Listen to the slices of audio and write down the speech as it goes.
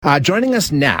Joining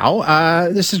us now,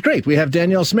 this is great. We have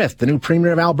Danielle Smith, the new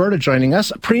Premier of Alberta, joining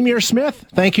us. Premier Smith,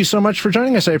 thank you so much for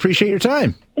joining us. I appreciate your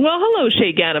time. Well, hello,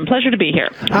 Shay Gannon. Pleasure to be here.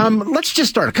 Let's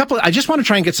just start. I just want to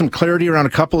try and get some clarity around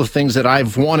a couple of things that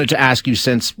I've wanted to ask you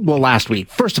since, last week.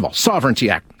 First of all,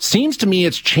 Sovereignty Act. Seems to me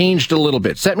it's changed a little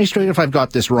bit. Set me straight if I've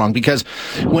got this wrong, because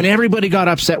when everybody got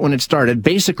upset when it started,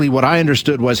 basically what I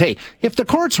understood was, hey, if the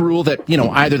courts rule that,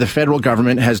 either the federal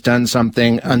government has done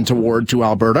something untoward to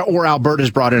Alberta, or Alberta's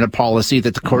brought in a policy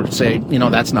that the courts say,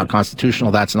 that's not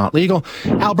constitutional, that's not legal,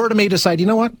 Alberta may decide, you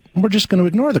know what, we're just going to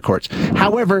ignore the courts.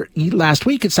 However, last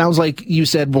week it sounds like you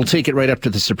said we'll take it right up to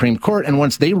the Supreme Court, and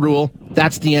once they rule,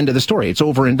 that's the end of the story. It's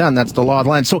over and done. That's the law of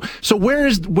the land. So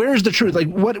where's the truth? Like,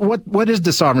 what is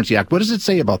the Sovereignty Act? What does it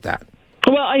say about that?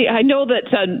 Well, I know that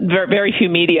very few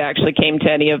media actually came to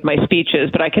any of my speeches,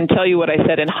 but I can tell you what I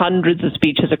said in hundreds of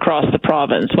speeches across the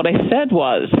province. What I said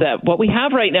was that what we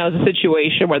have right now is a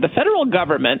situation where the federal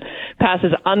government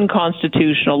passes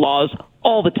unconstitutional laws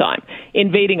all the time,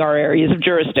 invading our areas of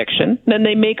jurisdiction. Then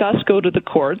they make us go to the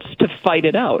courts to fight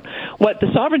it out. What the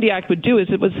Sovereignty Act would do is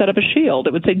it would set up a shield.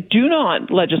 It would say, do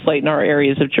not legislate in our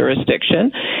areas of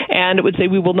jurisdiction. And it would say,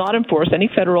 we will not enforce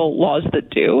any federal laws that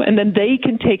do. And then they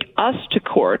can take us to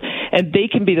court, and they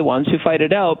can be the ones who fight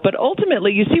it out. But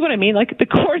ultimately, you see what I mean? Like, the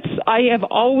courts, I have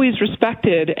always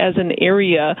respected as an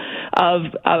area of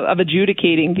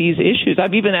adjudicating these issues.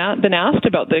 I've even been asked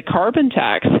about the carbon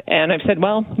tax, and I've said,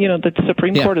 the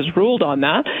Supreme Court has ruled on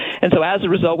that. And so as a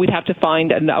result, we'd have to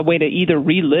find a way to either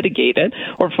relitigate it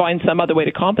or find some other way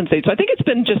to compensate. So I think it's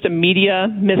been just a media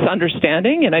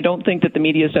misunderstanding, and I don't think that the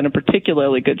media has done a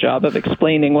particularly good job of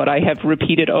explaining what I have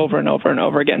repeated over and over and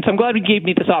over again. So I'm glad you gave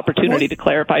me this opportunity to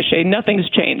clarify, Shay. Nothing's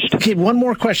changed. Okay, one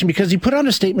more question, because you put out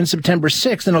a statement September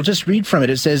 6th, and I'll just read from it.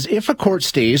 It says, if a court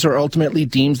stays or ultimately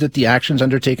deems that the actions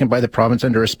undertaken by the province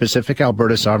under a specific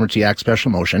Alberta Sovereignty Act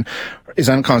special motion is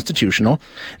unconstitutional,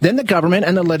 then the government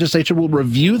and the legislature will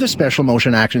review the special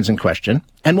motion actions in question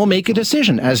and will make a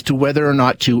decision as to whether or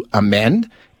not to amend,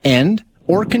 end,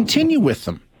 or continue with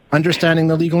them, understanding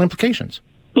the legal implications.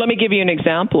 Let me give you an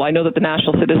example. I know that the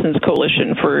National Citizens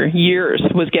Coalition for years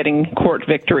was getting court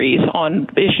victories on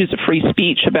issues of free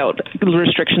speech about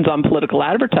restrictions on political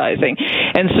advertising.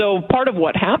 And so part of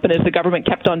what happened is the government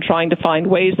kept on trying to find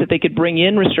ways that they could bring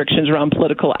in restrictions around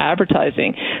political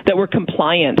advertising that were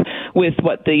compliant with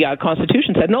what the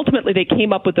Constitution said. And ultimately, they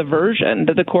came up with a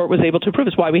version that the court was able to approve.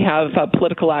 It's why we have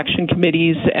political action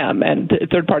committees and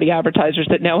third-party advertisers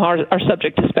that now are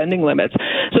subject to spending limits.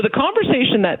 So the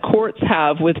conversation that courts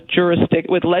have with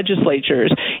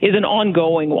legislatures is an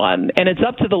ongoing one, and it's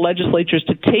up to the legislatures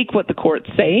to take what the courts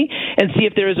say and see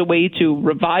if there is a way to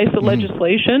revise the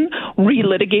legislation,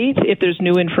 relitigate if there's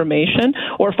new information,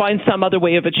 or find some other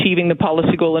way of achieving the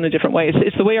policy goal in a different way.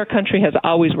 It's the way our country has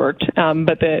always worked,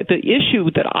 but the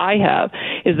issue that I have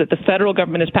is that the federal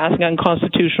government is passing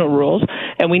unconstitutional rules,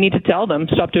 and we need to tell them,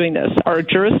 stop doing this. Our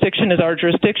jurisdiction is our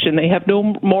jurisdiction. They have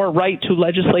no more right to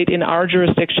legislate in our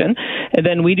jurisdiction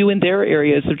than we do in their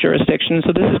areas of jurisdiction.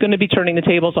 So this is going to be turning the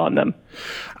tables on them.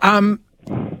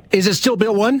 Is it still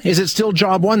Bill 1? Is it still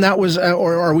Job 1? That was,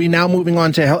 or are we now moving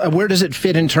on to health? Where does it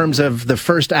fit in terms of the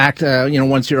first act,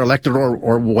 once you're elected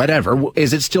or whatever?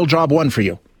 Is it still Job 1 for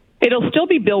you? It'll still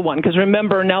be Bill 1, because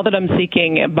remember, now that I'm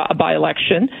seeking a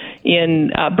by-election in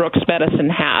Brooks Medicine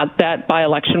Hat, that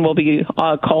by-election will be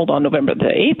called on November the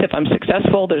 8th. If I'm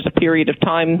successful, there's a period of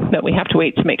time that we have to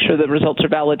wait to make sure the results are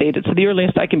validated. So the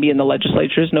earliest I can be in the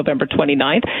legislature is November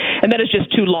 29th, and that is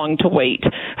just too long to wait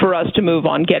for us to move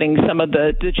on getting some of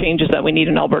the changes that we need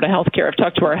in Alberta healthcare. I've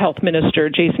talked to our health minister,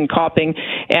 Jason Copping,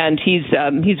 and he's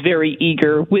very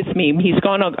eager with me. He's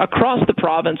gone across the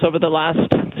province over the last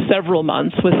several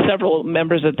months with several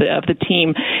members of the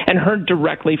team and heard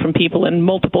directly from people in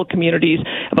multiple communities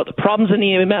about the problems in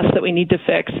the EMS that we need to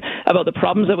fix, about the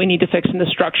problems that we need to fix in the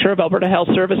structure of Alberta Health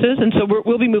Services. And so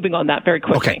we'll be moving on that very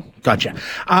quickly. Okay, gotcha.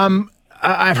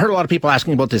 I've heard a lot of people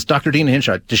asking about this. Dr. Deena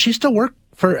Hinshaw, does she still work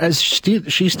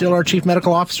she's still our Chief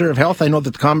Medical Officer of Health? I know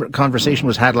that the conversation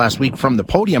was had last week from the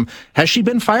podium. Has she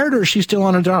been fired, or is she still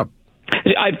on her job?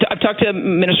 I've talked to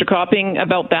Minister Copping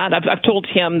about that. I've told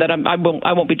him that I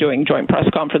won't be doing joint press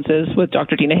conferences with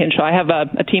Dr. Deena Hinshaw. I have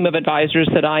a team of advisors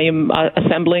that I am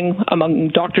assembling among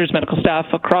doctors, medical staff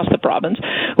across the province,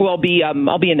 who I'll be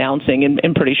announcing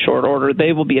in pretty short order.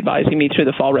 They will be advising me through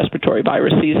the fall respiratory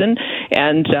virus season.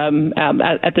 And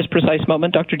at this precise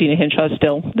moment, Dr. Deena Hinshaw is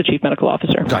still the Chief Medical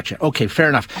Officer. Gotcha. Okay, fair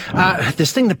enough.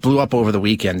 This thing that blew up over the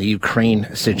weekend, the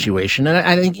Ukraine situation, and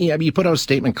I think you put out a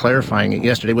statement clarifying it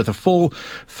yesterday with a full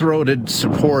full-throated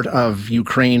support of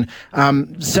Ukraine.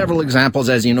 Several examples,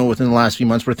 as you know, within the last few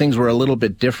months where things were a little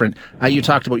bit different. You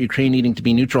talked about Ukraine needing to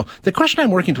be neutral. The question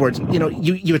I'm working towards,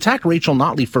 you attacked Rachel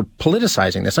Notley for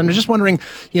politicizing this. I'm just wondering,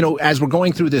 as we're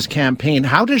going through this campaign,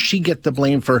 how does she get the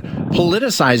blame for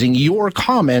politicizing your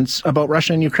comments about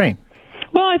Russia and Ukraine?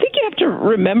 Well, I think you have to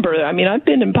remember, I've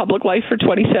been in public life for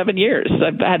 27 years.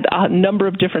 I've had a number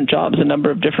of different jobs, a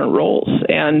number of different roles.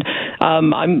 And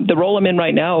the role I'm in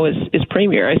right now is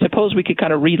Premier. I suppose we could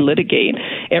kind of relitigate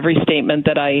every statement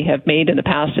that I have made in the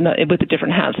past with the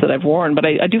different hats that I've worn. But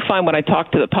I do find when I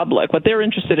talk to the public, what they're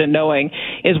interested in knowing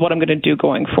is what I'm going to do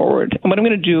going forward. And what I'm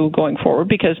going to do going forward,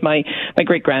 because my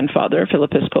great-grandfather,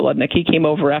 Philippus Kolodnik, he came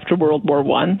over after World War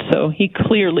I, so he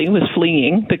clearly was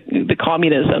fleeing the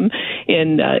communism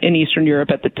in Eastern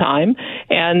Europe at the time,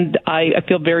 and I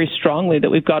feel very strongly that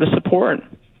we've got to support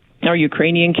our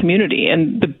Ukrainian community.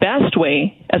 And the best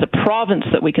way as a province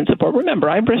that we can support, remember,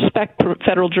 I respect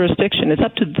federal jurisdiction. It's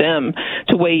up to them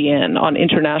to weigh in on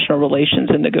international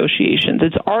relations and negotiations.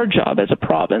 It's our job as a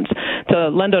province to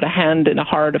lend out a hand and a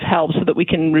heart of help so that we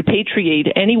can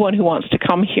repatriate anyone who wants to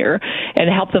come here and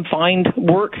help them find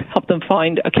work, help them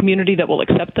find a community that will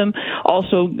accept them,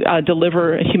 also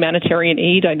deliver humanitarian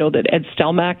aid. I know that Ed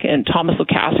Stelmach and Thomas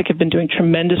Lukasik have been doing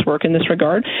tremendous work in this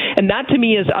regard. And that, to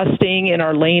me, is us staying in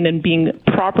our lane and being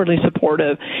properly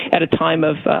supportive at a time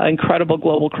of incredible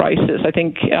global crisis. I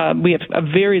think we have a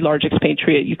very large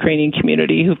expatriate Ukrainian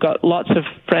community who've got lots of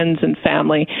friends and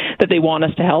family that they want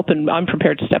us to help, and I'm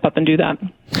prepared to step up and do that.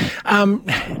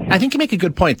 I think you make a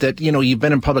good point that, you've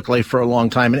been in public life for a long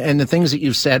time, and the things that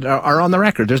you've said are on the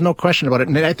record. There's no question about it.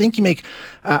 And I think you make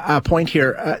a point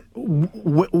here.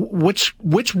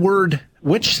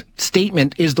 Which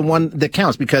statement is the one that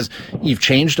counts? Because you've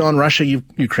changed on Russia,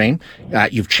 Ukraine.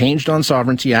 You've changed on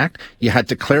Sovereignty Act. You had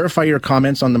to clarify your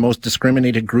comments on the most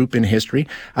discriminated group in history.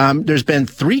 There's been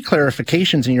 3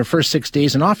 clarifications in your first 6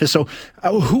 days in office. So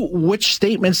which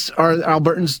statements are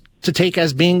Albertans to take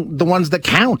as being the ones that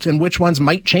count, and which ones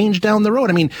might change down the road?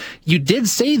 I mean, you did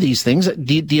say these things.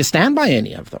 Do you stand by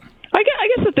any of them? I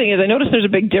guess the thing is, I notice there's a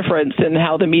big difference in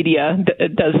how the media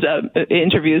does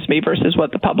interviews me versus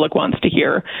what the public wants to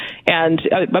hear. And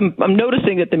I'm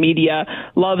noticing that the media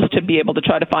loves to be able to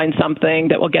try to find something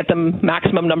that will get them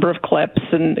maximum number of clips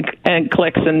and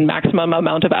clicks and maximum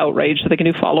amount of outrage so they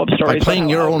can do follow-up stories. By playing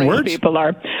your own words? People are.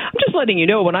 I'm just letting you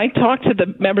know, when I talk to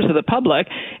the members of the public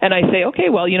and I say, okay,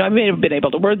 well, I may have been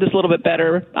able to word this a little bit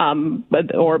better,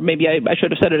 or maybe I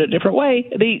should have said it a different way,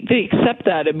 they accept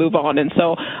that and move on. And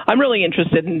so I'm really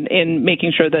interested in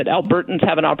making sure that Albertans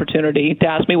have an opportunity to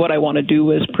ask me what I want to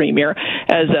do as Premier,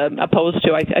 as opposed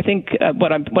to I think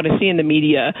what I see in the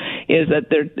media is that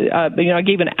I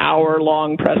gave an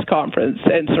hour-long press conference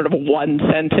and sort of one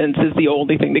sentence is the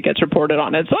only thing that gets reported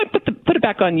on it. So I put it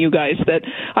back on you guys that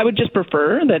I would just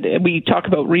prefer that we talk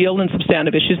about real and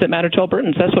substantive issues that matter to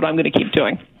Albertans. That's what I'm going to keep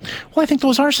doing. Well, I think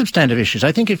those are substantive issues.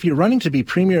 I think if you're running to be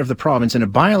Premier of the province in a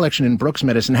by-election in Brooks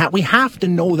Medicine, we have to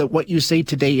know that what you say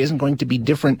today isn't going to be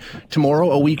different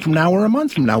tomorrow, a week from now, or a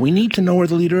month from now. We need to know where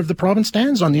the leader of the province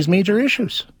stands on these major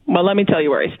issues. Well, let me tell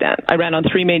you where I stand. I ran on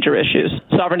 3 major issues.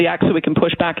 Sovereignty Act so we can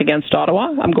push back against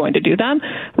Ottawa. I'm going to do that.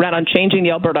 Ran on changing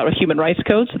the Alberta Human Rights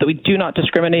Code so that we do not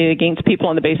discriminate against people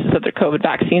on the basis of their COVID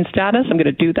vaccine status. I'm going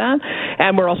to do that.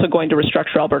 And we're also going to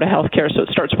restructure Alberta healthcare so it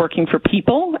starts working for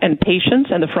people and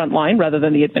patients and the front line rather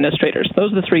than the administrators.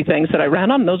 Those are the 3 things that I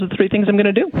ran on. Those are the 3 things I'm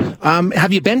going to do.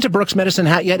 Have you been to Brooks Medicine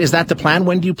Hat yet? Is that the plan?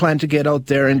 When do you plan to get out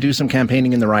there and do some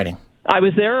campaigning in the riding? I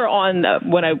was there on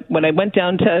when I went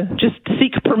down to just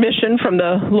seek permission from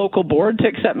the local board to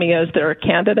accept me as their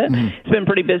candidate. Mm-hmm. It's been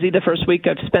pretty busy the first week.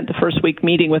 I've spent the first week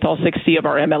meeting with all 60 of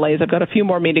our MLAs. I've got a few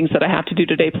more meetings that I have to do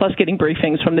today, plus getting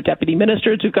briefings from the deputy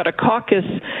ministers. We've got a caucus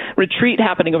retreat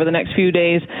happening over the next few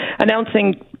days,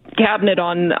 announcing cabinet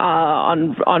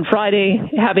on Friday,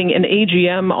 having an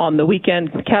AGM on the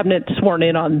weekend, cabinet sworn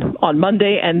in on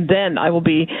Monday, and then I will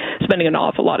be spending an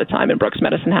awful lot of time in Brooks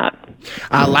Medicine Hat.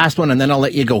 Last one, and then I'll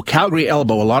let you go. Calgary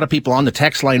Elbow. A lot of people on the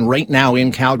text line right now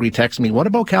in Calgary text me, what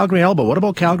about Calgary Elbow? What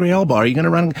about Calgary Elbow? Are you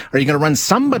going to run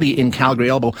somebody in Calgary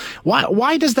Elbow?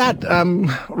 Why does that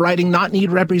riding not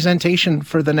need representation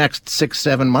for the next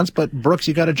 6-7 months? But Brooks,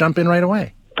 you got to jump in right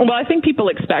away. Well, I think people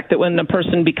expect that when a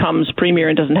person becomes premier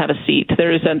and doesn't have a seat,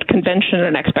 there is a convention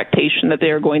and expectation that they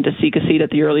are going to seek a seat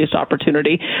at the earliest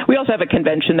opportunity. We also have a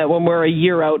convention that when we're a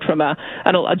year out from a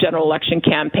general election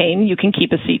campaign, you can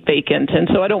keep a seat vacant. And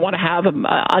so I don't want to have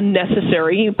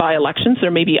unnecessary by-elections.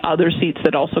 There may be other seats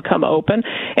that also come open.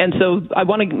 And so I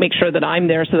want to make sure that I'm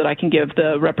there so that I can give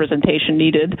the representation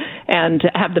needed and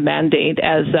have the mandate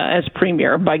as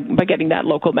premier by getting that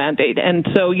local mandate. And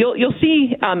so you'll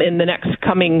see in the next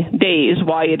coming days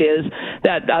why it is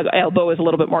that Elbow is a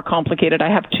little bit more complicated.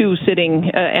 I have two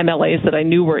sitting MLAs that I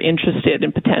knew were interested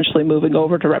in potentially moving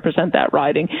over to represent that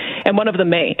riding, and one of them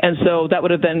may, and so that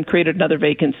would have then created another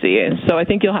vacancy. And so I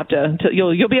think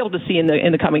you'll be able to see in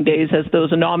the coming days as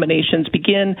those nominations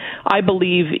begin. I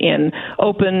believe in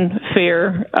open,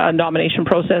 fair nomination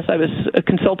process. I was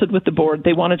consulted with the board.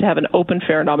 They wanted to have an open,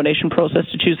 fair nomination process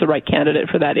to choose the right candidate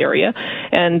for that area,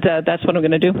 and that's what I'm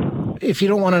going to do. If you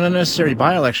don't want an unnecessary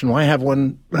by-election, why have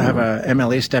a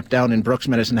MLA step down in Brooks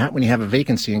Medicine Hat when you have a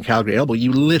vacancy in Calgary Elbow?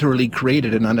 You literally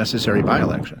created an unnecessary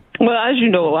by-election. Well, as you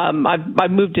know,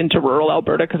 I've moved into rural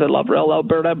Alberta because I love rural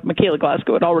Alberta. Michaela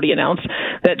Glasgow had already announced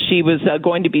that she was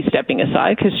going to be stepping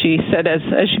aside because she said, as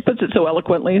she puts it so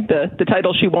eloquently, the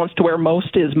title she wants to wear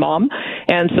most is mom,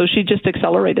 and so she just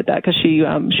accelerated that because she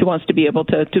wants to be able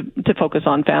to focus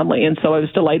on family. And so I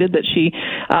was delighted that she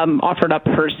offered up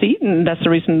her seat, and that's the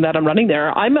reason that I'm running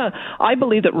there. I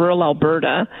believe that rural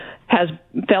Alberta has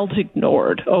felt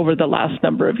ignored over the last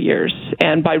number of years.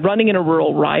 And by running in a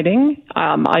rural riding,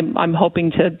 I'm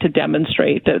hoping to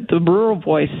demonstrate that the rural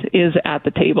voice is at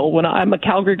the table. When I'm a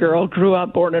Calgary girl, grew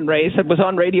up, born and raised, I was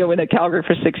on radio in Calgary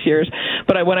for 6 years,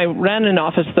 but when I ran in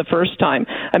office the first time,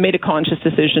 I made a conscious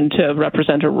decision to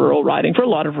represent a rural riding for a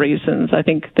lot of reasons. I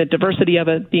think the diversity of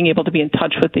it, being able to be in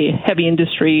touch with the heavy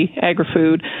industry,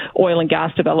 agri-food, oil and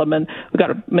gas development, we've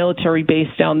got a military base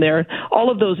down there,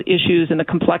 all of those issues and the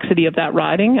complexity of that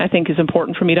riding, I think is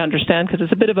important for me to understand because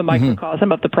it's a bit of a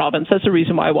microcosm of the province. That's the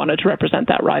reason why I wanted to represent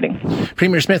that riding.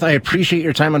 Premier Smith, I appreciate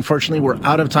your time. Unfortunately, we're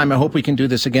out of time. I hope we can do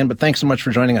this again, but thanks so much for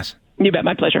joining us. You bet.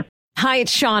 My pleasure. Hi,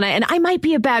 it's Shauna, and I might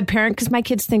be a bad parent because my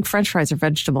kids think French fries are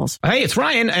vegetables. Hey, it's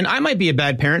Ryan, and I might be a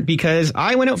bad parent because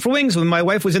I went out for wings when my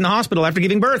wife was in the hospital after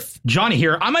giving birth. Johnny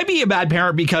here. I might be a bad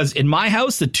parent because in my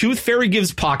house, the tooth fairy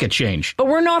gives pocket change. But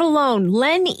we're not alone.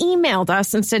 Len emailed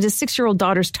us and said his 6-year-old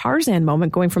daughter's Tarzan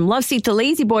moment going from love seat to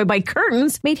lazy boy by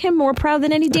curtains made him more proud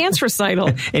than any dance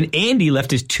recital. And Andy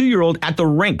left his 2-year-old at the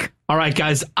rink. All right,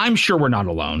 guys, I'm sure we're not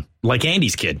alone. Like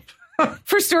Andy's kid.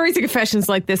 For stories and confessions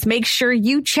like this, make sure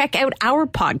you check out our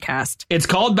podcast. It's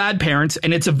called Bad Parents,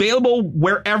 and it's available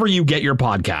wherever you get your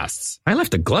podcasts. I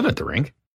left a glove at the rink.